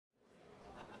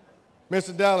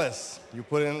Mr. Dallas, you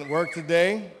put in work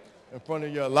today in front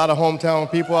of a lot of hometown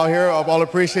people out here. I'm all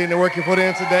appreciating the work you put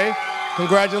in today.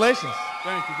 Congratulations.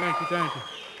 Thank you, thank you, thank you.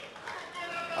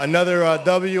 Another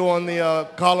W on the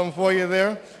column for you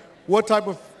there. What type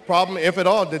of problem, if at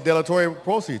all, did De La Torre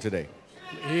pose to you today?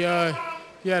 He had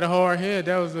a hard head.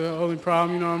 That was the only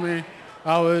problem, you know what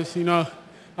I mean?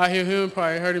 I hear him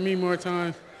probably hurting me more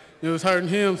times. It was hurting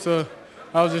him, so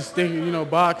I was just thinking,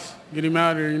 box, get him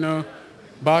out of there,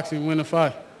 boxing, win the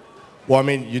fight. Well, I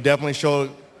mean, you definitely showed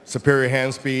superior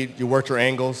hand speed. You worked your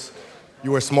angles.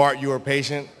 You were smart. You were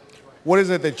patient. What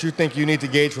is it that you think you need to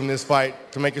gauge from this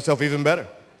fight to make yourself even better?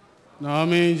 No, I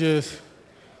mean, just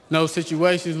no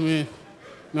situations when,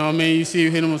 you see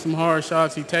you hit him with some hard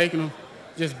shots, he taking them.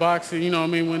 Just boxing,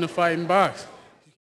 win the fight and box.